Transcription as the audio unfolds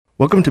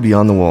Welcome to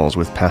Beyond the Walls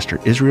with Pastor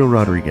Israel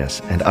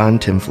Rodriguez, and I'm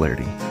Tim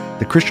Flaherty,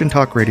 the Christian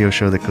talk radio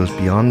show that goes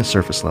beyond the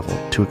surface level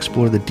to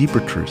explore the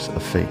deeper truths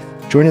of faith.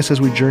 Join us as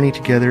we journey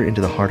together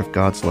into the heart of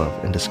God's love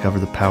and discover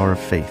the power of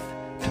faith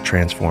to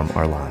transform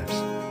our lives.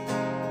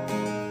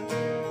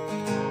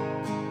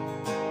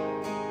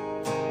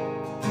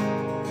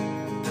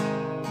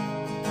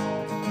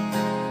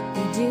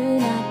 We do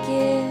not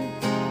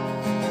give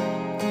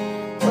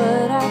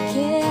what I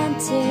can't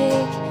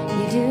take.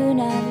 You do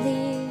not leave.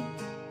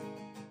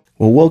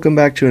 Well, welcome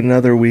back to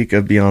another week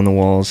of Beyond the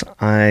Walls.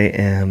 I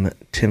am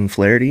Tim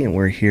Flaherty, and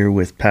we're here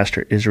with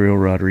Pastor Israel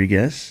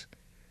Rodriguez.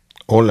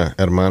 Hola,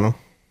 hermano.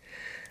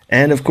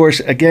 And of course,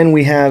 again,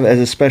 we have as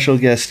a special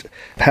guest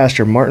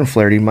Pastor Martin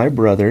Flaherty, my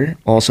brother,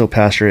 also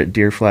pastor at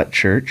Deer Flat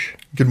Church.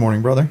 Good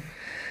morning, brother.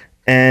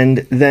 And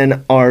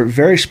then our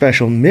very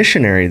special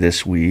missionary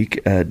this week,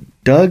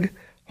 Doug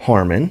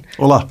Harmon.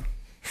 Hola.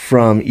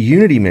 From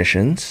Unity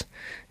Missions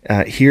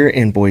here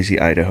in Boise,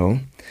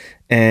 Idaho.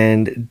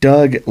 And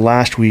Doug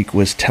last week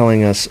was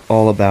telling us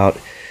all about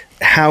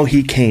how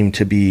he came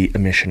to be a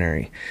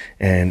missionary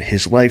and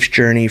his life's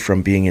journey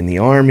from being in the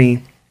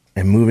Army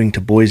and moving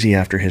to Boise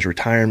after his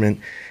retirement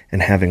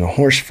and having a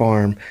horse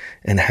farm,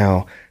 and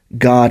how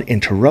God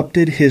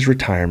interrupted his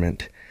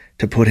retirement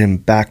to put him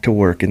back to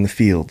work in the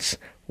fields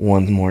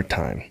one more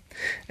time.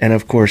 And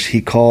of course,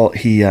 he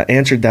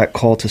answered that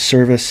call to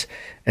service,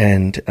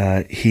 and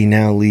he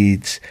now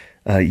leads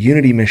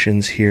Unity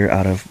Missions here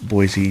out of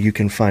Boise. You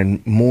can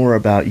find more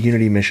about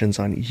Unity Missions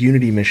on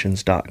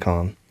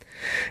unitymissions.com.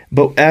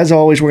 But as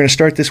always, we're going to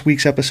start this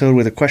week's episode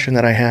with a question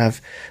that I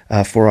have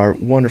for our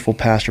wonderful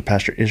pastor,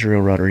 Pastor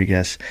Israel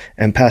Rodriguez.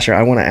 And Pastor,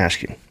 I want to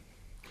ask you,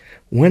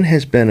 when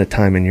has been a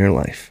time in your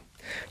life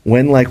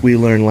when, like we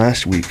learned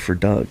last week for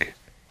Doug,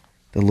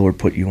 the Lord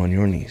put you on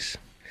your knees?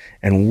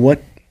 And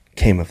what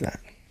came of that?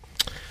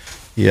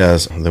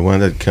 Yes, the one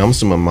that comes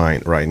to my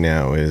mind right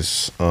now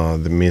is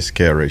the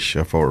miscarriage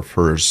of our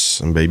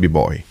first baby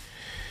boy.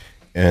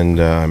 And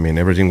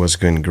everything was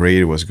going great.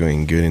 It was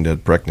going good in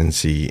that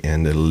pregnancy.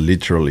 And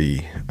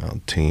literally,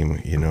 Tim,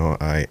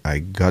 I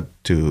got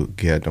to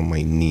get on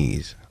my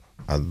knees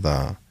at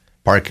the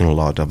parking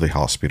lot of the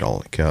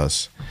hospital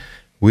because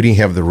we didn't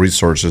have the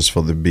resources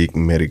for the big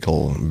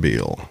medical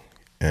bill.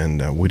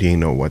 And we didn't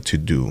know what to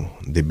do.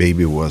 The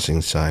baby was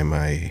inside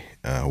my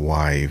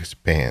wife's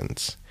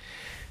pants.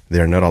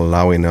 They're not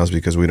allowing us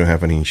because we don't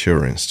have any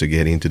insurance to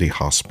get into the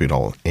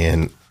hospital.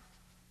 And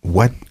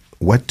what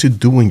to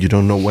do when you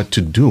don't know what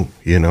to do,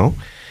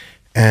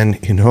 And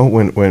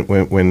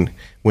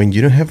when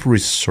you don't have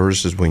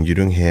resources, when you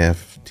don't have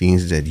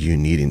things that you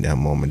need in that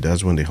moment,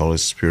 that's when the Holy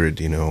Spirit,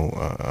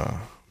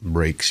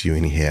 breaks you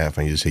in half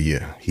and you say,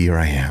 yeah, here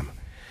I am.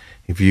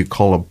 If you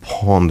call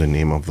upon the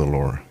name of the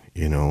Lord,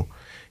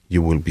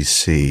 you will be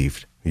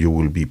saved. You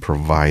will be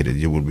provided,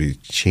 you will be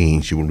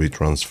changed, you will be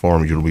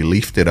transformed, you will be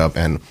lifted up.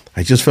 And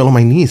I just fell on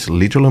my knees,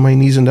 literally on my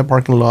knees in the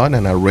parking lot,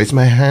 and I raised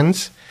my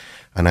hands,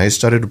 and I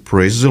started to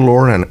praise the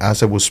Lord. And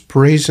as I was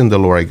praising the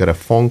Lord, I got a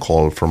phone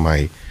call from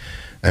my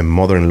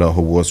mother-in-law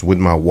who was with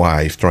my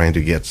wife trying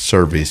to get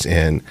service.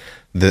 And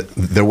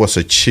there was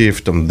a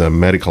shift on the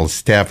medical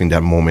staff in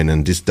that moment,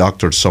 and this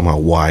doctor saw my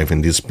wife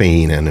in this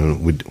pain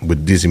and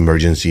with this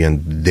emergency,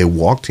 and they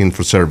walked in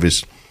for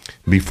service.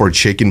 Before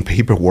checking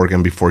paperwork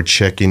and before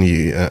checking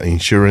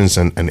insurance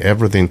and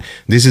everything.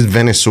 This is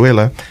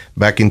Venezuela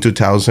back in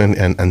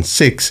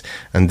 2006,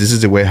 and this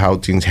is the way how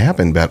things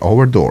happen. But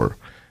our door,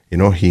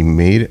 he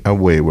made a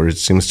way where it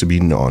seems to be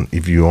none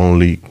if you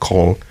only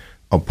call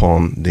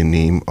upon the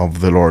name of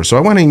the Lord. So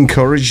I want to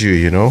encourage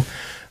you,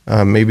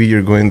 maybe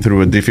you're going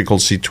through a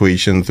difficult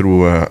situation,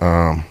 through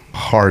a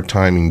hard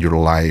time in your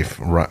life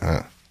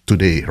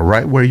today,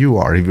 right where you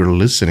are. If you're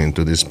listening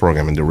to this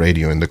program in the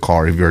radio, in the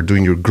car, if you're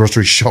doing your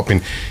grocery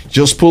shopping,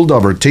 just pulled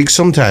over, take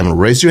some time,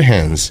 raise your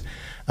hands,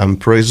 and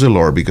praise the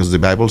Lord, because the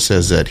Bible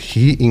says that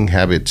He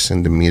inhabits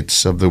in the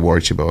midst of the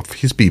worship of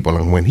His people.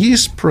 And when He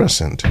is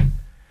present,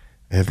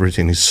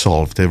 everything is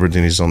solved,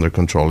 everything is under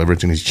control,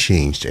 everything is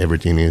changed,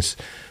 everything is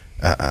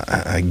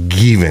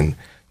given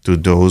to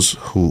those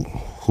who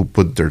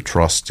put their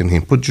trust in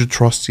Him. Put your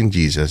trust in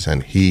Jesus,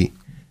 and He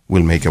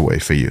will make a way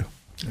for you.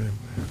 Amen.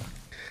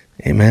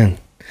 Amen.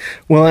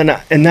 Well,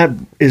 and that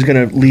is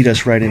going to lead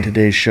us right in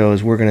today's show,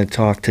 as we're going to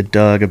talk to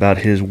Doug about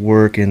his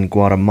work in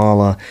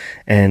Guatemala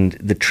and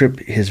the trip,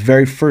 his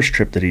very first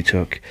trip that he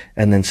took,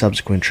 and then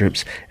subsequent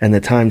trips, and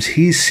the times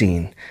he's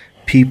seen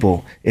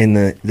people in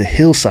the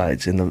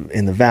hillsides, in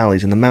the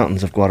valleys, in the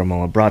mountains of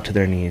Guatemala brought to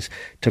their knees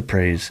to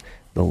praise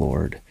the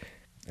Lord.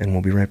 And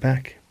we'll be right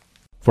back.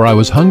 For I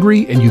was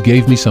hungry, and you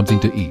gave me something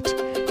to eat.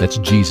 That's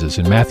Jesus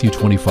in Matthew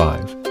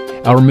 25.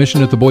 Our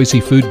mission at the Boise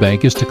Food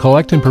Bank is to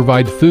collect and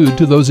provide food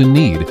to those in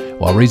need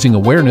while raising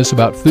awareness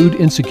about food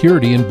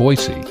insecurity in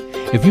Boise.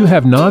 If you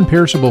have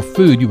non-perishable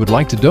food you would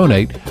like to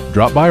donate,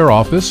 drop by our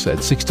office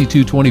at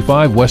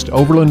 6225 West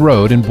Overland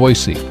Road in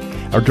Boise.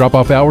 Our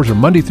drop-off hours are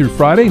Monday through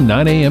Friday,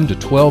 9 a.m. to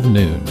 12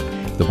 noon.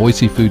 The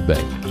Boise Food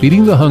Bank,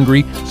 feeding the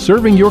hungry,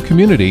 serving your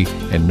community,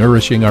 and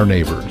nourishing our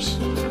neighbors.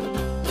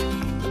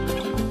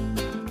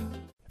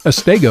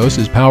 Estegos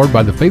is powered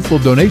by the faithful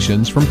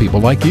donations from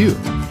people like you.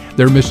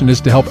 Their mission is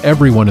to help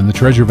everyone in the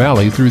Treasure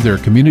Valley through their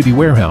community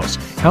warehouse,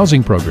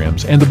 housing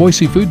programs, and the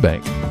Boise Food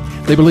Bank.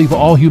 They believe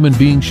all human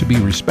beings should be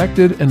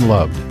respected and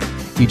loved.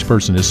 Each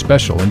person is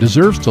special and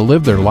deserves to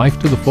live their life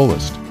to the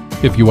fullest.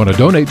 If you want to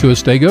donate to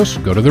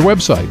Estegos, go to their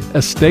website,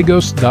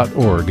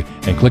 estegos.org,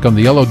 and click on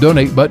the yellow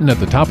donate button at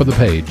the top of the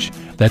page.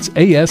 That's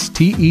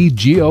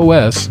ASTEGOS.org,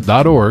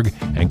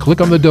 and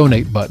click on the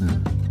donate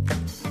button.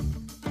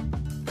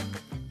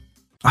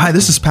 Hi,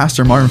 this is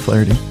Pastor Martin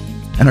Flaherty.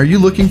 And are you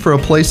looking for a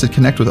place to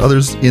connect with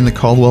others in the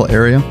Caldwell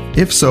area?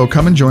 If so,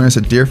 come and join us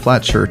at Deer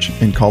Flat Church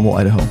in Caldwell,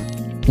 Idaho.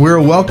 We're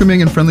a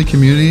welcoming and friendly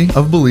community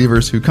of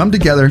believers who come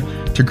together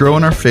to grow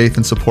in our faith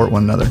and support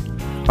one another.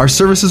 Our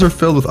services are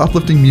filled with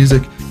uplifting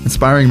music,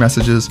 inspiring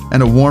messages,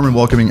 and a warm and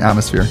welcoming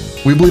atmosphere.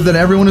 We believe that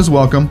everyone is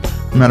welcome,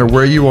 no matter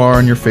where you are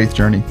on your faith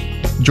journey.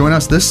 Join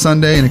us this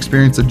Sunday and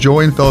experience the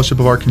joy and fellowship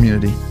of our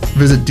community.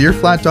 Visit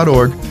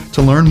deerflat.org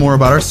to learn more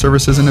about our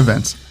services and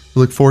events. We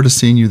look forward to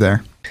seeing you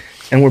there.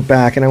 And we're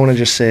back, and I want to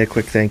just say a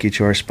quick thank you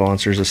to our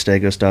sponsors,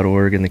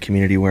 estegos.org and the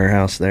community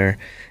warehouse there,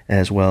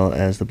 as well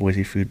as the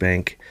Boise Food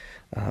Bank,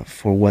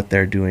 for what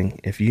they're doing.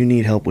 If you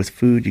need help with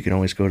food, you can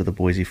always go to the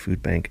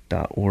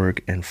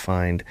boisefoodbank.org and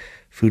find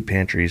food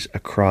pantries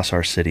across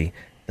our city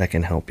that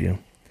can help you.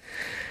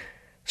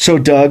 So,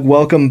 Doug,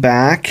 welcome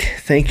back.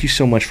 Thank you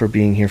so much for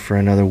being here for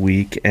another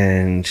week,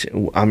 and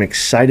I'm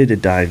excited to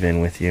dive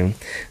in with you.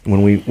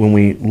 When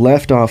we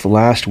left off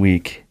last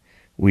week,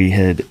 we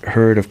had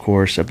heard, of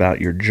course, about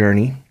your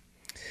journey,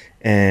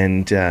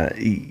 and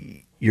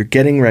you're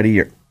getting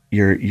ready.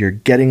 You're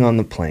getting on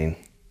the plane,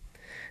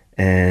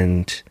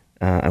 and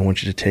I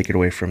want you to take it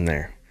away from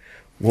there.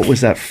 What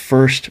was that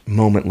first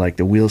moment like?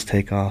 The wheels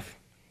take off?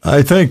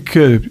 I think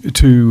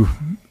to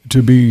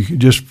be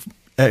just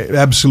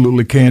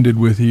absolutely candid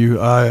with you,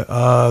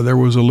 there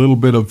was a little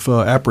bit of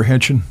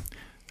apprehension,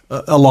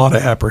 a lot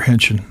of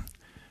apprehension,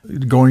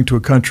 going to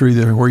a country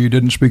where you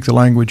didn't speak the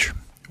language,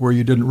 where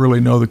you didn't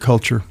really know the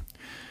culture.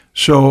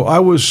 So I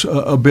was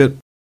a bit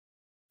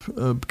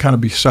kind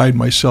of beside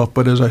myself,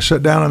 but as I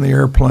sat down on the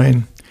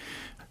airplane,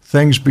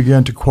 things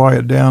began to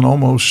quiet down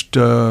almost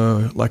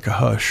like a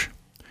hush.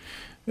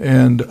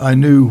 And I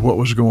knew what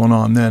was going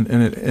on then,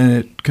 and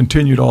it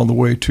continued all the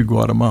way to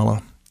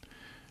Guatemala.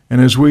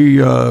 And as we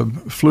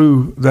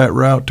flew that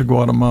route to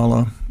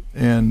Guatemala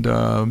and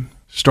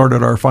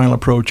started our final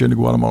approach into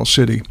Guatemala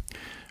City,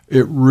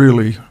 it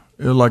really,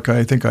 like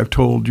I think I've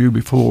told you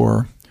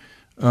before,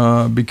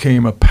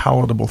 became a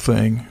palatable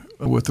thing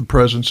with the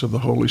presence of the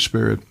Holy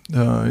Spirit.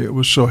 It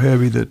was so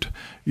heavy that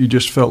you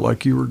just felt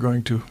like you were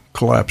going to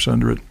collapse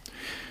under it.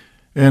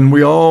 And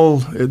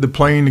the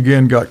plane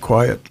again got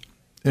quiet,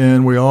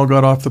 and we all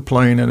got off the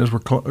plane, and as we're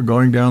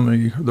going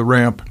down the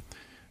ramp,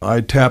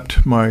 I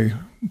tapped my,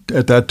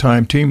 at that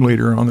time, team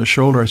leader on the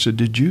shoulder. I said,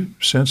 "Did you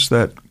sense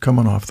that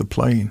coming off the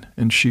plane?"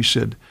 And she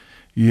said,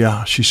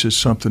 "Yeah." She said,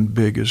 "Something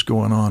big is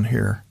going on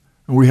here."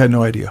 And we had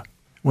no idea.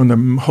 When the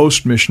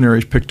host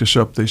missionaries picked us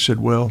up, they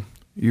said, "Well,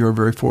 you're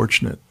very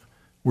fortunate.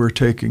 We're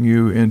taking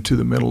you into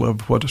the middle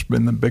of what has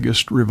been the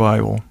biggest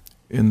revival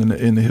in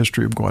the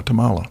history of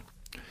Guatemala."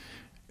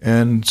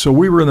 And so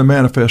we were in the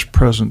manifest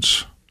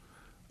presence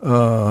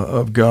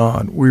of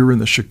God. We were in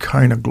the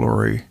Shekinah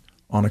glory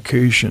on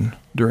occasion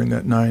during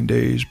that 9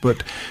 days.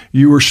 But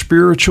you were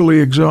spiritually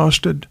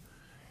exhausted,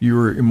 you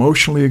were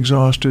emotionally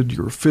exhausted,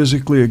 you were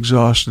physically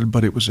exhausted,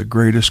 but it was the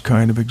greatest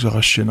kind of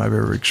exhaustion I've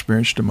ever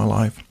experienced in my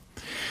life.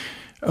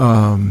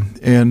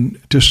 And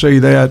to say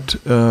that,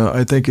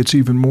 I think it's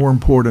even more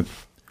important.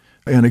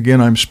 And again,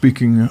 I'm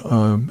speaking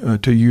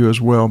to you as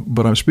well,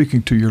 but I'm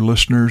speaking to your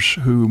listeners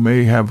who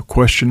may have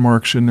question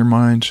marks in their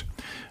minds.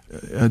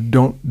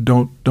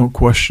 Don't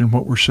question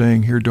what we're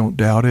saying here. Don't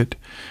doubt it.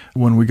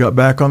 When we got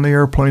back on the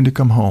airplane to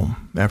come home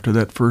after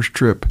that first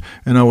trip,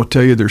 and I will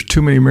tell you, there's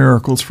too many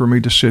miracles for me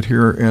to sit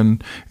here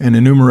and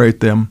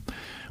enumerate them.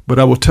 But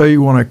I will tell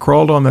you, when I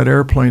crawled on that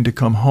airplane to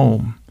come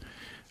home,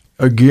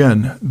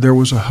 again, there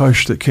was a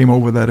hush that came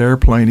over that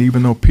airplane,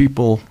 even though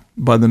people,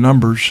 by the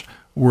numbers,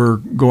 were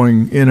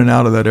going in and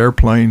out of that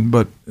airplane,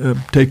 but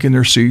taking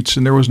their seats,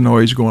 and there was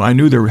noise going. I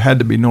knew there had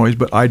to be noise,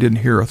 but I didn't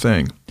hear a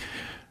thing.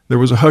 There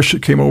was a hush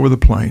that came over the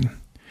plane.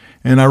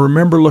 And I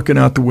remember looking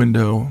out the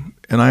window,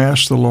 and I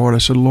asked the Lord, I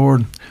said,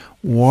 "Lord,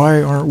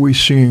 why aren't we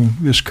seeing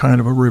this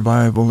kind of a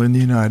revival in the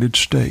United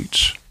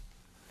States?"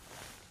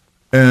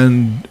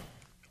 And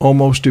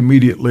almost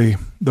immediately,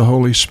 the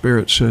Holy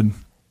Spirit said,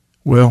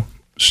 "Well,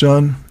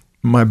 son,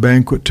 my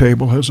banquet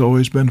table has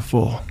always been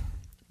full,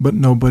 but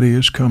nobody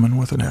is coming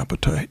with an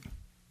appetite."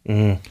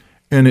 And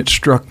it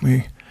struck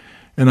me,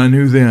 and I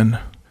knew then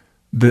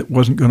that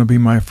wasn't going to be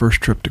my first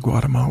trip to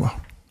Guatemala.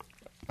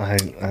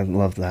 I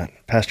love that.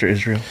 Pastor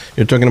Israel?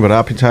 You're talking about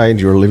appetite.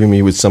 You're leaving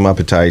me with some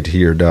appetite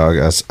here, Doug,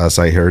 as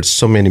I heard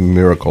so many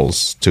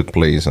miracles took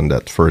place on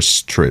that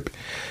first trip.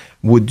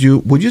 Would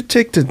you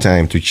take the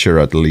time to share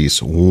at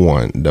least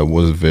one that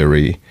was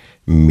very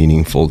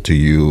meaningful to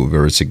you,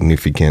 very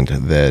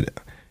significant,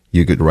 that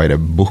you could write a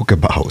book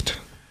about?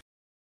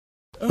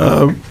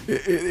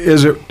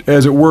 As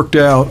it worked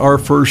out, our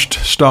first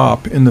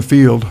stop in the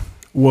field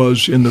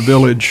was in the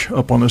village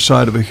up on the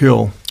side of a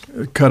hill,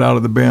 cut out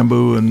of the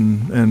bamboo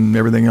and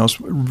everything else.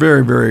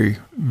 Very, very,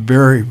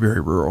 very,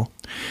 very rural.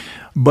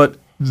 But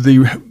the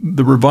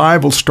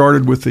revival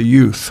started with the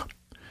youth,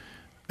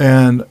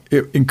 and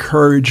it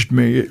encouraged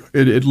me.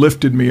 It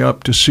lifted me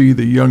up to see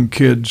the young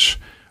kids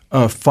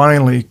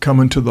finally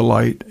coming to the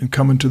light and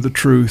coming to the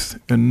truth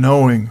and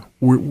knowing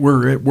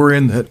we're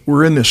in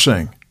this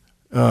thing.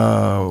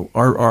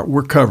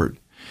 We're covered,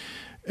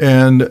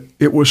 and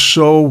it was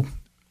so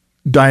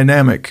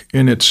dynamic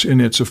in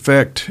its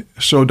effect,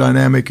 so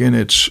dynamic in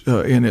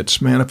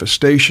its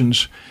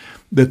manifestations,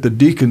 that the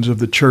deacons of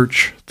the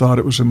church thought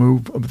it was a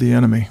move of the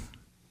enemy.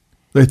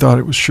 They thought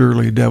it was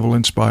surely devil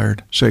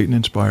inspired, Satan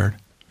inspired.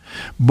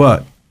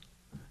 But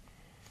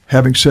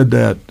having said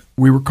that,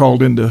 we were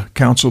called in to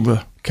counsel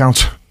the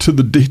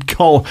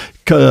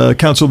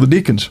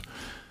deacons.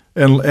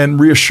 And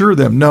reassure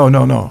them,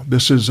 no,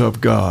 this is of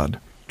God.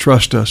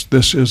 Trust us,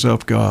 this is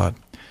of God.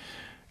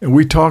 And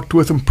we talked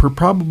with them for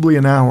probably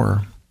an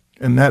hour.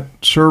 And that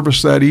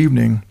service that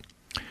evening,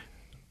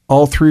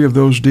 all three of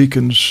those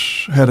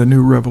deacons had a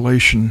new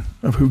revelation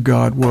of who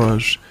God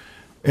was.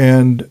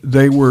 And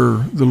they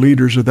were the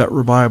leaders of that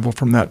revival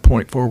from that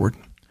point forward.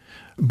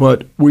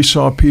 But we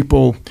saw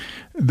people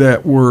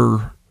that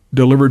were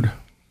delivered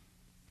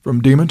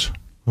from demons.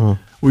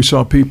 We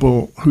saw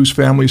people whose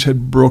families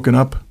had broken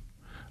up,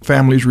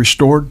 families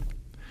restored.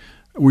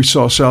 We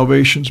saw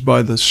salvations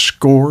by the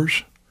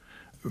scores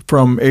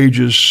from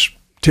ages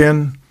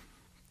 10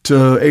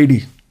 to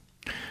 80.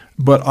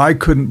 But I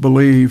couldn't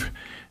believe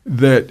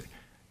that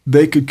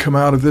they could come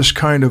out of this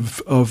kind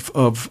of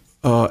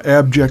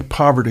abject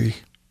poverty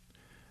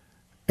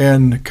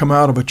and come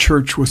out of a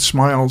church with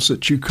smiles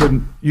that you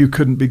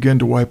couldn't begin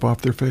to wipe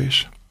off their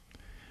face.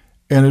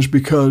 And it's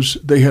because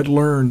they had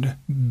learned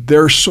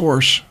their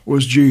source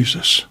was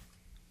Jesus.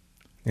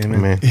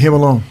 Amen. Him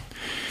alone.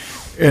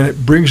 And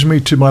it brings me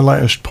to my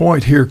last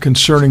point here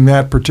concerning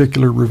that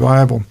particular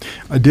revival.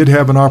 I did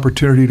have an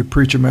opportunity to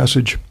preach a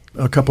message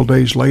a couple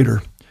days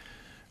later.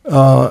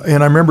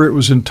 And I remember it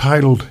was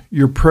entitled,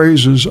 Your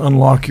Praises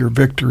Unlock Your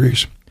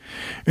Victories.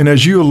 And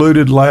as you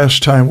alluded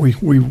last time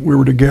we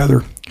were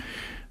together,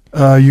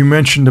 you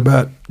mentioned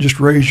about just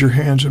raise your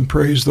hands and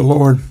praise the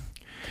Lord.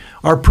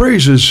 Our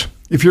praises,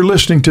 if you're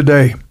listening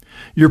today,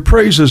 your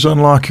praises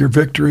unlock your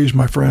victories,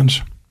 my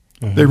friends.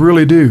 Mm-hmm. They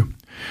really do.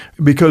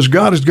 Because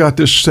God has got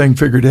this thing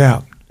figured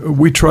out.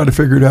 We try to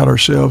figure it out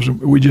ourselves.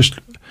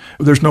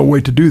 There's no way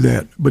to do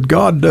that, but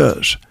God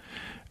does.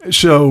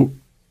 So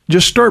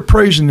just start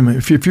praising Him.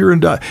 If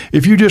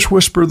you just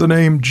whisper the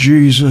name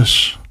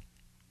Jesus,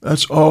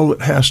 that's all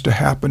that has to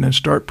happen, and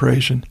start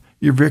praising.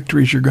 Your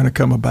victories are going to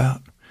come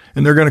about,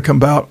 and they're going to come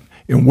about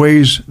in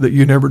ways that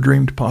you never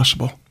dreamed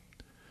possible.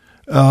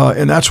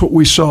 And that's what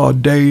we saw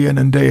day in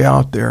and day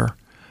out there.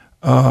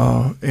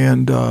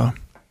 And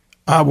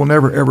I will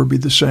never, ever be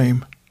the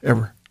same,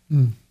 ever.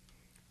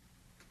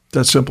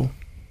 That's simple.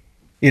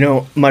 You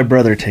know, my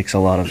brother takes a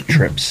lot of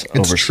trips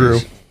overseas. It's true.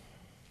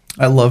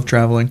 I love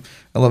traveling.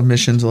 I love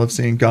missions. I love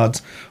seeing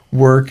God's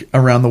work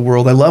around the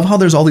world. I love how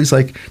there's all these,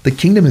 the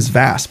kingdom is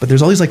vast, but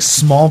there's all these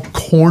small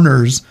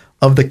corners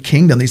of the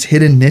kingdom, these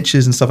hidden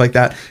niches and stuff like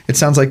that. It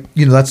sounds like,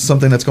 that's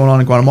something that's going on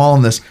in Guatemala,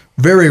 in this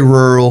very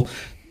rural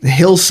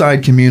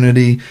hillside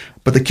community,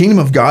 but the kingdom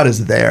of God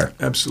is there.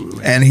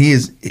 Absolutely. And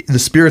the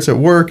Spirit's at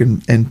work,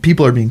 and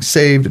people are being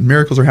saved, and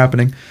miracles are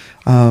happening.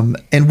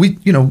 And we,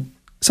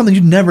 something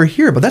you'd never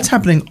hear, but that's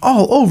happening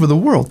all over the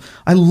world.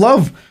 I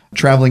love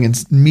traveling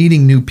and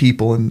meeting new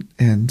people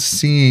and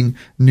seeing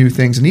new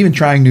things and even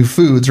trying new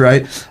foods,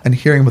 right? And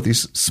hearing about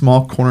these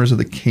small corners of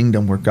the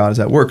kingdom where God is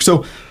at work.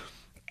 So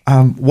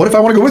what if I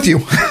want to go with you?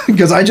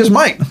 Because I just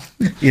might.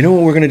 You know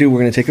what we're going to do?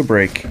 We're going to take a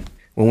break.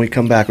 When we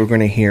come back, we're going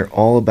to hear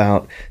all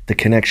about the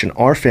connection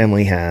our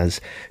family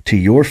has to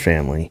your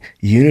family,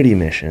 Unity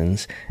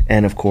Missions,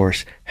 and of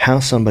course,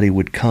 how somebody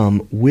would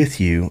come with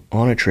you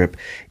on a trip,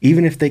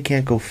 even if they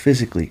can't go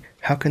physically.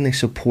 How can they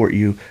support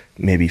you,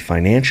 maybe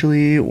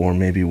financially or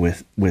maybe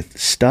with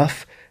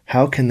stuff?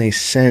 How can they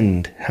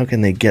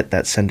get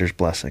that sender's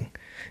blessing?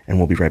 And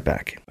we'll be right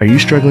back. Are you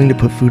struggling to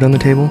put food on the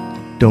table?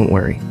 Don't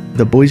worry.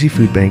 The Boise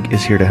Food Bank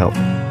is here to help.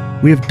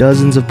 We have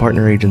dozens of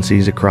partner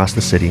agencies across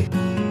the city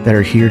that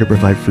are here to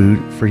provide food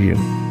for you.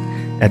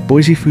 At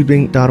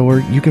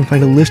boisefoodbank.org, you can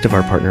find a list of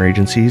our partner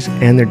agencies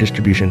and their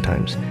distribution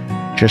times.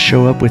 Just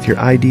show up with your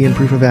ID and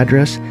proof of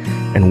address,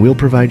 and we'll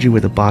provide you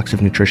with a box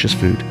of nutritious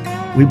food.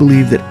 We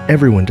believe that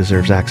everyone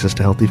deserves access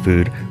to healthy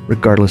food,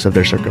 regardless of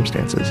their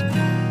circumstances.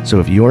 So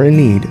if you're in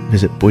need,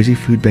 visit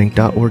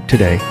boisefoodbank.org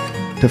today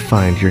to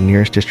find your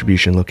nearest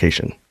distribution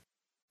location.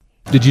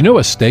 Did you know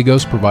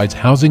Estegos provides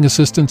housing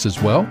assistance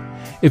as well?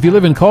 If you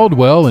live in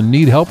Caldwell and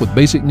need help with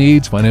basic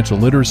needs, financial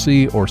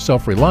literacy, or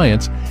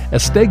self-reliance,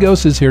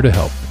 Estegos is here to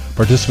help.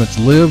 Participants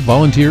live,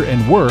 volunteer,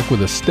 and work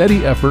with a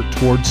steady effort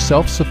towards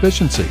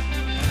self-sufficiency.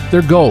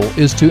 Their goal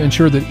is to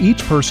ensure that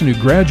each person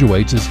who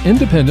graduates is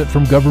independent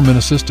from government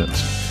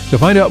assistance. To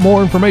find out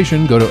more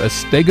information, go to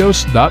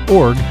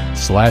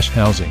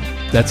astegos.org/housing.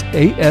 That's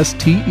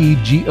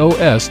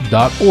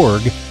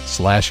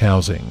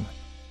astegos.org/housing.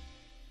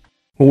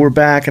 Well, we're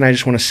back, and I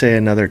just want to say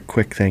another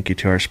quick thank you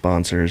to our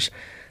sponsors,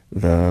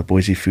 the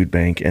Boise Food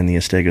Bank and the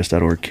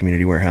astegos.org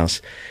Community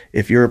Warehouse.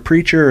 If you're a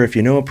preacher or if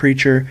you know a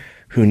preacher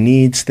who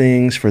needs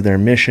things for their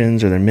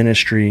missions or their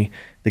ministry,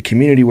 the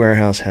Community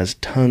Warehouse has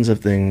tons of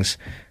things,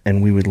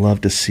 and we would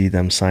love to see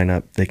them sign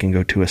up. They can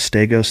go to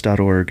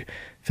astegos.org,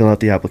 fill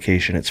out the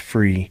application. It's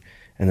free,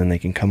 and then they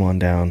can come on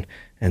down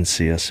and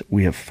see us.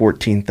 We have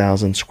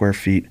 14,000 square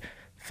feet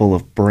full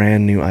of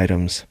brand new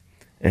items,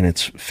 and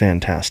it's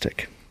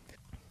fantastic.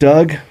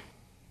 Doug,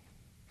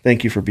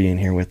 thank you for being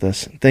here with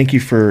us. Thank you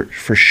for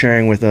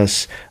sharing with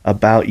us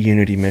about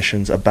Unity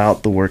Missions,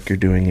 about the work you're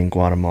doing in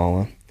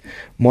Guatemala.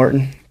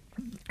 Martin,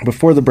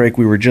 before the break,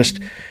 we were just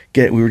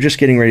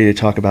getting ready to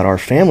talk about our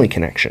family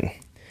connection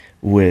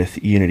with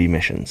Unity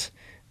Missions,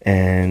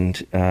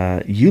 and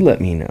you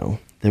let me know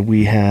that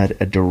we had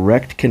a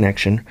direct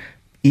connection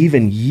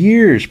even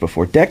years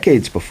before,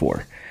 decades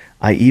before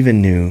I even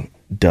knew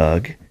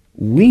Doug.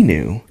 We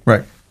knew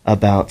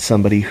about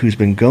somebody who's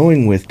been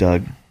going with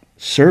Doug,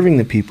 serving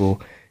the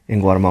people in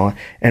Guatemala.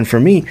 And for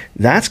me,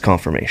 that's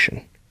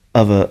confirmation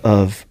of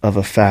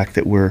a fact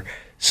that we're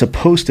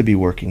supposed to be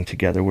working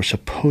together. We're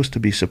supposed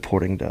to be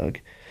supporting Doug.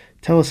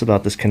 Tell us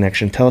about this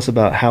connection. Tell us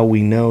about how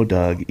we know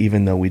Doug,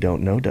 even though we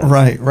don't know Doug.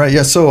 Right.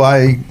 Yeah. So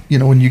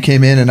when you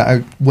came in and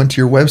I went to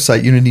your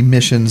website,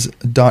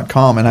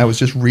 unitymissions.com, and I was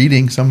just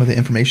reading some of the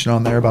information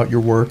on there about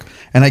your work.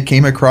 And I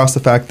came across the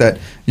fact that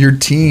your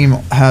team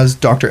has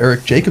Dr.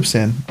 Eric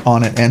Jacobson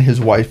on it and his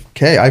wife,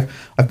 Kay.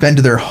 I've been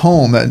to their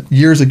home.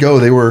 Years ago,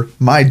 they were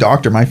my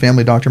doctor, my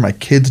family doctor, my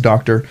kid's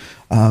doctor,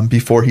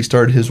 before he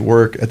started his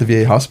work at the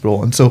VA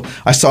hospital. And so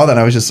I saw that,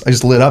 and I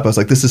just lit up. I was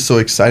like, this is so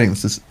exciting.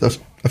 This is,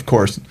 of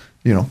course,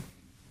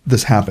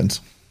 this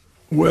happens.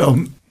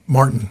 Well,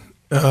 Martin,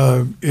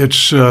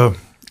 it's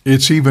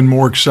even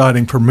more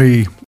exciting for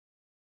me.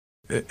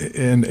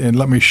 And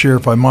let me share,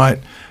 if I might,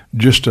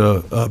 just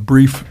a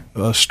brief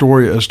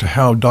story as to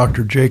how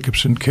Dr.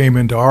 Jacobson came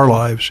into our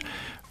lives.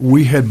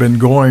 We've been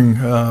going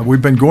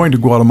to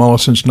Guatemala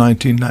since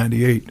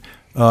 1998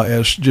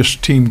 as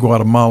just Team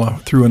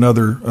Guatemala through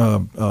another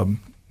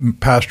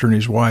pastor and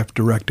his wife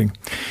directing.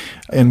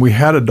 And we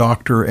had a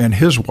doctor and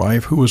his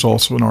wife, who was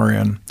also an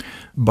RN,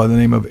 by the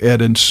name of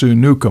Ed and Sue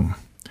Newcomb.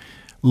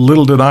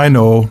 Little did I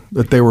know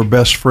that they were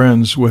best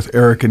friends with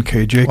Eric and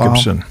Kay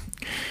Jacobson. Wow.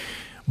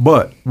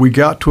 But we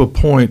got to a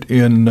point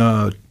in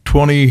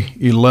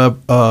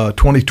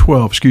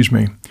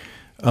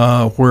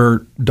 2012,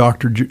 where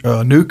Dr.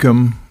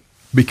 Newcomb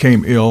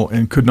became ill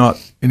and could not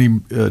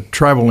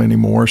travel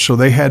anymore, so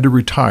they had to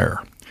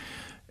retire,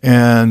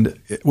 and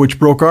which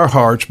broke our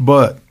hearts.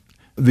 But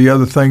the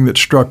other thing that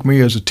struck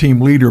me as a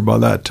team leader by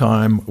that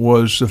time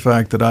was the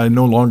fact that I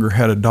no longer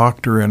had a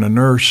doctor and a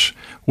nurse,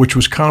 which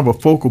was kind of a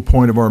focal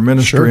point of our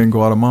ministry in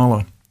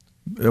Guatemala.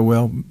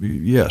 Well,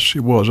 yes,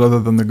 it was,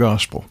 other than the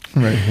gospel.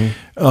 Right.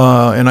 Mm-hmm.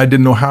 And I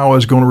didn't know how I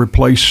was going to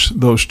replace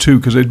those two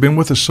because they'd been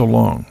with us so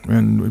long,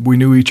 and we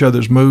knew each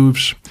other's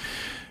moves.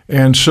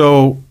 And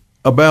so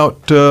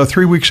about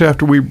 3 weeks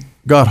after we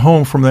got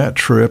home from that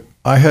trip,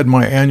 I had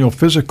my annual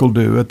physical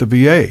due at the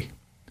VA.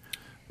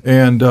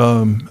 And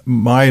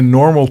my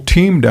normal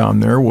team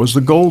down there was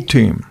the gold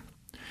team.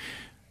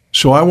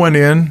 So I went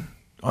in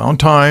on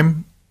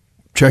time,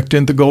 checked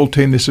in the gold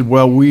team. They said,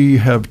 well, we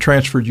have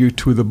transferred you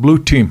to the blue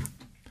team.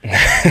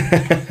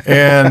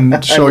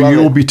 And so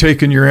you'll be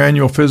taking your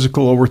annual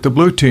physical over at the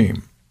blue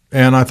team.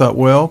 And I thought,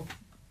 well,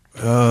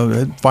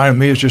 fine with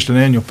me, it's just an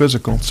annual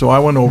physical. So I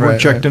went over and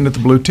checked in at the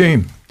blue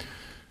team.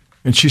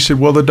 And she said,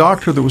 well, the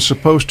doctor that was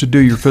supposed to do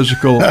your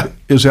physical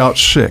is out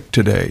sick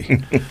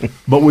today.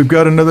 But we've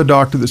got another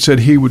doctor that said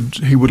he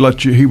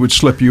would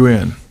slip you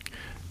in.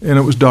 And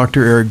it was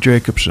Dr. Eric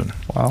Jacobson.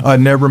 Wow. I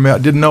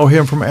didn't know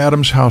him from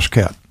Adam's house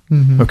cat.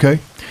 Mm-hmm. Okay.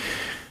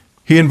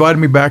 He invited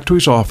me back to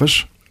his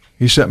office.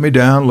 He sat me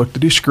down, looked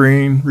at his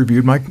screen,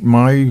 reviewed my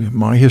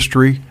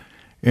history,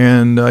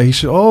 and he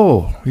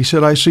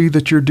said, I see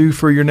that you're due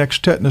for your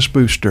next tetanus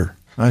booster.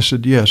 I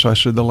said, yes. I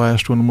said, the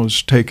last one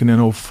was taken in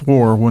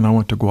 2004 when I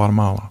went to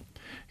Guatemala.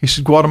 He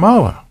said,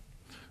 Guatemala?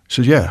 I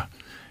said, yeah.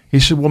 He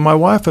said, well, my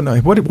wife and I,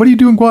 what do you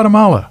do in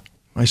Guatemala?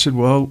 I said,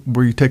 well,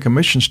 we take a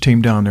missions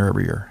team down there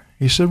every year.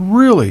 He said,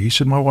 really? He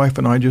said, my wife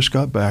and I just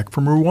got back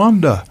from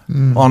Rwanda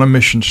on a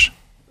missions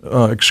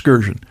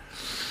excursion.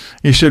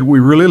 He said,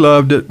 we really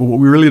loved it, but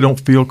we really don't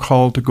feel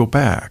called to go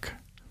back.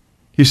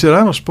 He said,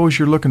 I don't suppose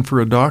you're looking for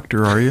a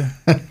doctor, are you?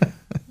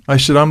 I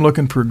said, I'm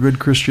looking for a good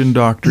Christian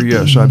doctor,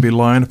 yes. I'd be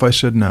lying if I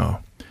said no.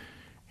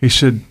 He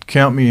said,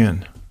 count me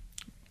in.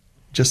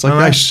 Just like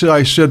that?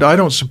 I said, I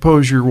don't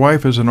suppose your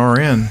wife is an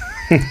RN.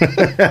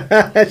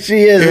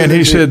 She is. And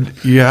he said,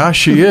 yeah,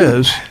 she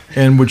is.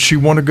 And would she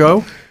want to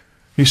go?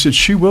 He said,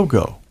 she will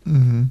go.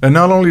 Mm-hmm. And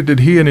not only did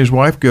he and his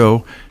wife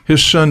go,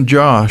 his son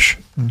Josh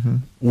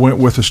went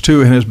with us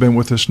too and has been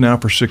with us now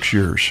for 6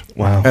 years.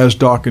 Wow. As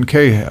Doc and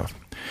Kay have.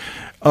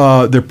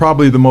 They're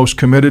probably the most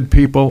committed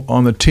people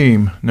on the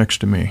team next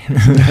to me.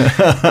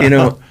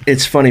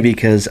 It's funny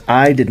because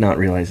I did not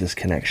realize this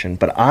connection,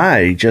 but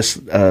I just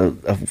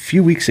a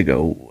few weeks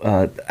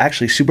ago,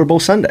 actually Super Bowl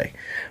Sunday,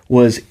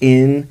 was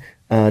in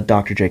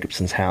Dr.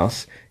 Jacobson's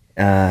house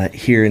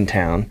here in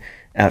town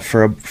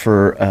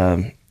for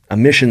a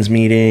missions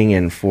meeting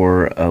and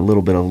for a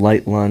little bit of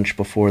light lunch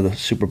before the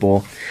Super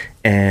Bowl,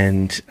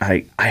 and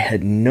I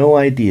had no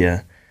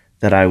idea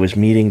that I was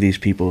meeting these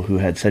people who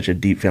had such a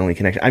deep family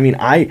connection. I mean,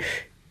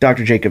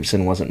 Dr.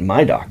 Jacobson wasn't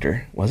my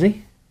doctor, was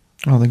he?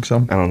 I don't think so.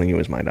 I don't think he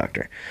was my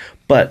doctor.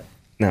 But,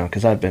 no,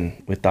 because I've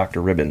been with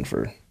Dr. Ribbon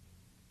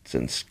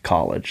since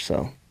college,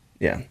 so,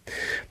 yeah.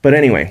 But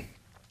anyway,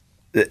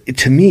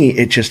 to me,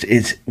 it just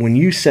is, when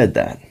you said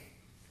that,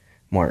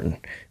 Martin,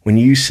 when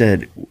you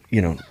said,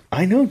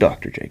 I know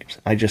Dr.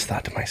 Jacobson, I just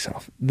thought to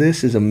myself,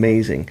 this is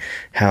amazing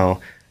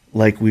how,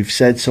 like we've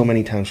said so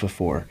many times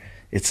before,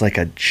 it's like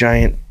a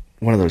giant,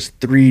 one of those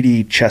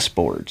 3D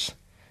chessboards,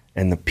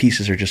 and the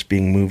pieces are just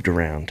being moved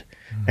around.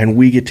 Mm-hmm. And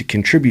we get to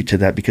contribute to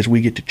that because we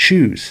get to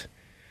choose.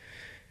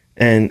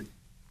 And,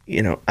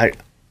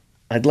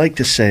 I'd like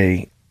to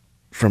say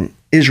from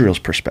Israel's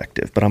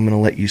perspective, but I'm going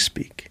to let you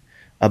speak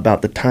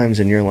about the times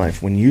in your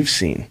life when you've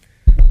seen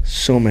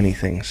so many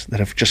things that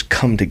have just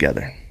come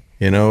together.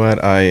 You know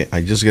what? I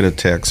just get a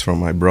text from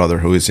my brother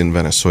who is in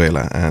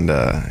Venezuela, and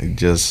it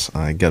just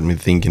got me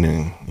thinking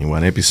in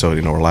one episode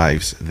in our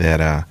lives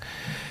that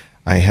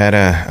I had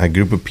a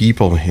group of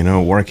people,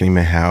 working in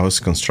my house,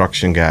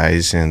 construction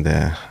guys, and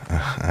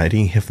I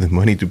didn't have the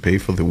money to pay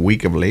for the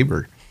week of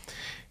labor.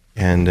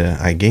 And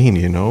again,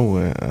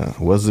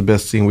 what's the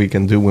best thing we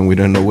can do when we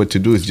don't know what to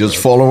do? Is just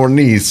follow our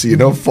needs,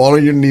 follow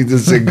your needs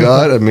and say,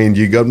 God,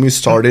 you got me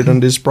started on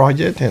this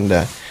project,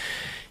 and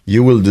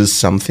you will do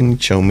something,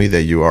 show me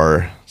that you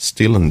are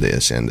still in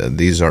this. And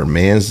these are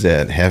men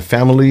that have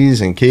families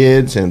and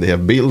kids, and they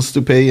have bills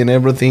to pay and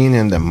everything.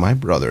 And my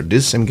brother,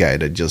 this same guy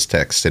that just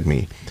texted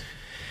me,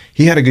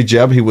 he had a good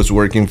job. He was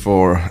working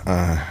for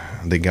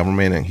the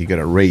government, and he got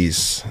a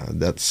raise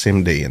that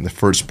same day. And the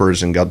first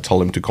person God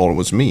told him to call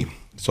was me.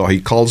 So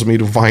he calls me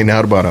to find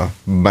out about a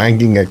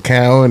banking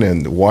account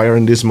and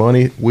wiring this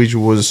money, which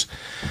was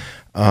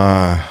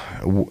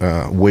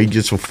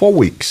wages for 4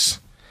 weeks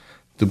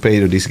to pay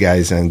to these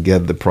guys and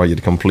get the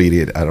project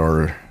completed at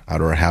our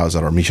house,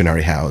 at our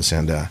missionary house.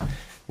 And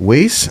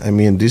ways,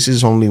 this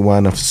is only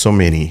one of so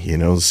many,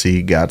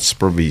 see God's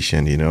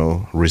provision,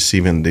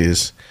 receiving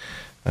this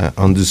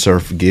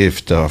undeserved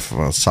gift of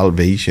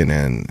salvation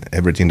and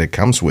everything that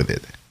comes with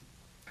it.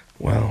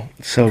 Wow,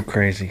 so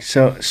crazy.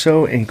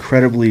 So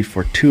incredibly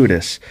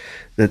fortuitous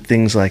that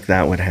things like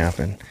that would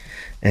happen.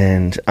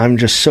 And I'm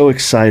just so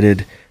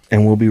excited,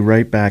 and we'll be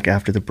right back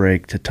after the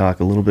break to talk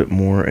a little bit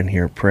more and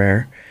hear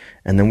prayer.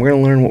 And then we're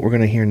going to learn what we're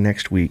going to hear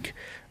next week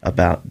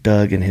about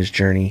Doug and his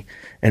journey.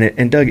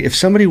 And Doug, if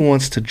somebody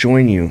wants to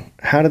join you,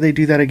 how do they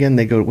do that again?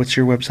 They go, what's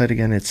your website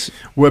again?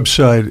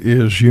 Website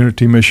is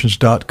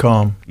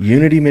unitymissions.com.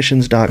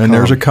 Unitymissions.com. And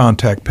there's a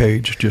contact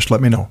page. Just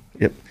let me know.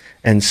 Yep.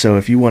 And so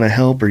if you want to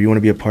help or you want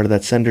to be a part of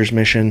that sender's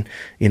mission,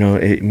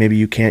 maybe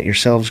you can't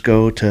yourselves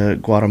go to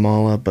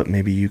Guatemala, but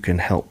maybe you can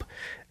help.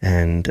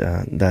 And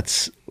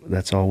that's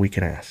all we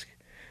can ask.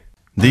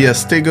 The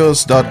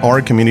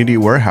Estegos.org Community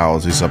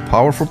Warehouse is a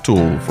powerful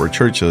tool for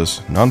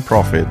churches,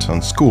 nonprofits,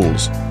 and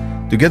schools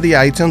to get the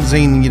items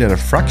they need at a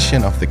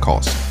fraction of the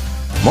cost.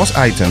 Most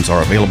items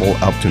are available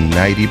up to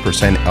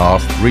 90%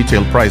 off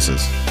retail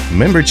prices.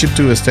 Membership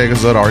to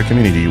Estegos.org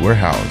Community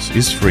Warehouse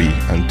is free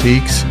and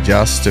takes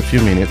just a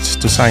few minutes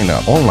to sign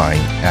up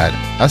online at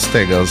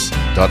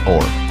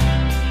Estegos.org.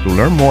 To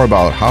learn more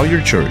about how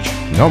your church,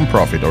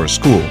 nonprofit, or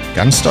school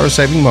can start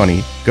saving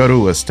money, go to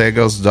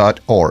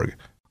Estegos.org.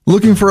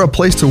 Looking for a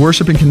place to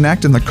worship and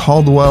connect in the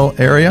Caldwell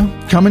area?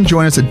 Come and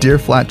join us at Deer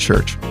Flat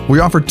Church. We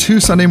offer 2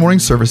 Sunday morning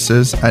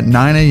services at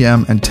 9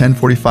 a.m. and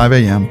 10:45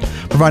 a.m.,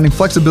 providing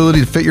flexibility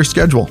to fit your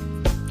schedule.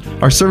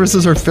 Our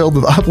services are filled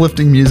with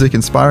uplifting music,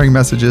 inspiring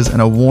messages,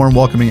 and a warm,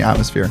 welcoming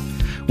atmosphere.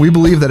 We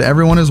believe that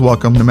everyone is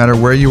welcome no matter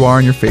where you are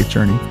in your faith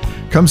journey.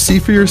 Come see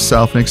for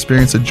yourself and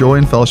experience the joy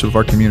and fellowship of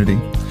our community.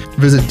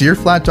 Visit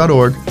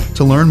deerflat.org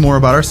to learn more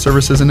about our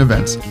services and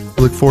events.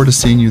 We look forward to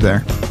seeing you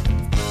there.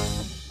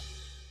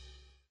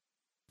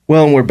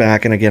 Well, and we're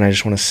back, and again, I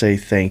just want to say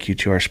thank you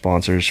to our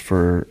sponsors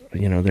for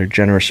their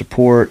generous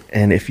support.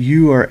 And if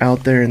you are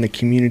out there in the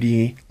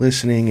community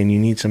listening and you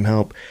need some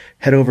help,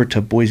 head over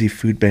to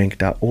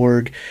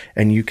boisefoodbank.org,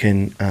 and you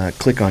can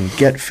click on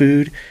Get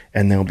Food,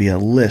 and there'll be a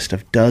list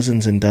of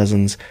dozens and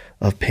dozens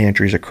of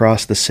pantries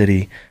across the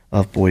city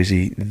of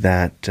Boise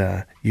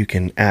that you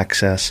can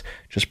access.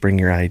 Just bring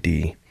your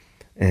ID,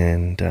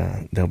 and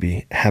they'll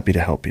be happy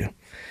to help you.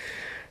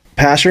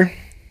 Pastor,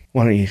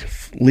 why don't you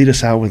lead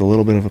us out with a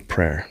little bit of a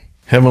prayer?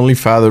 Heavenly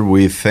Father,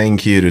 we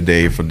thank you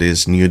today for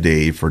this new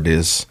day, for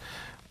this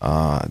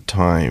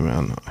time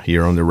and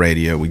here on the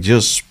radio. We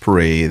just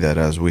pray that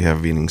as we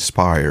have been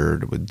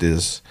inspired with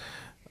these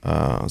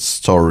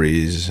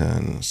stories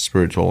and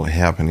spiritual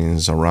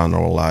happenings around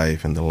our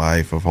life and the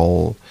life of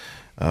all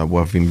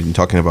what we've been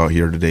talking about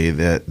here today,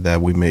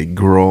 that we may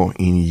grow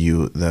in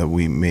you, that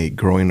we may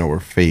grow in our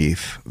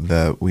faith,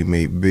 that we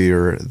may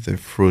bear the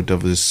fruit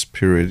of the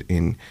Spirit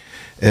in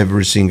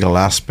every single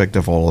aspect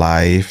of our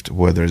life,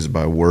 whether it's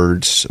by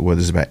words,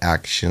 whether it's by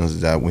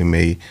actions, that we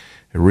may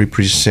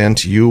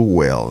represent you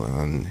well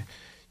and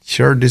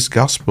share this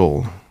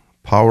gospel,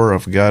 power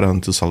of God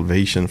unto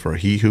salvation for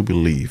he who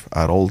believe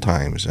at all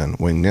times, and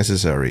when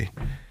necessary,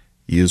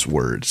 use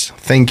words.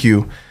 Thank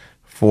you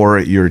for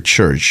your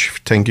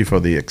church. Thank you for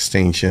the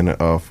extension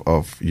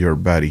of your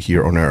body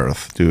here on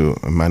earth to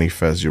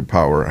manifest your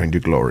power and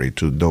your glory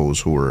to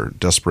those who are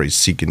desperate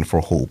seeking for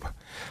hope.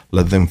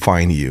 Let them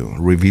find you.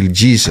 Reveal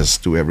Jesus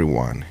to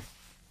everyone.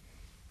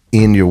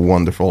 In your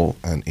wonderful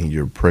and in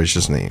your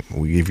precious name,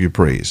 we give you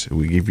praise,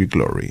 we give you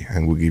glory,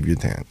 and we give you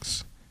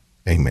thanks.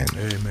 Amen.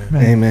 Amen.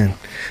 Amen.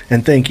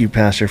 And thank you,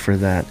 Pastor, for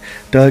that.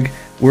 Doug,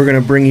 we're going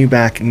to bring you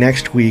back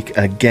next week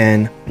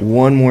again,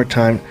 one more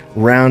time,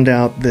 round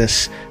out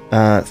this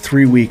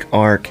 3-week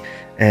arc,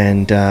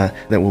 and that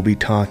we'll be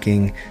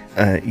talking,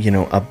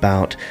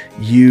 about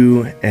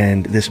you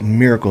and this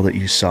miracle that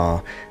you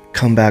saw.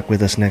 Come back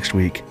with us next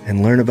week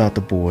and learn about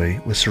the boy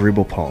with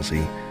cerebral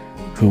palsy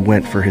who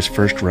went for his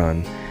first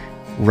run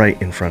right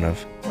in front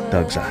of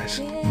Doug's eyes.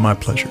 My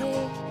pleasure.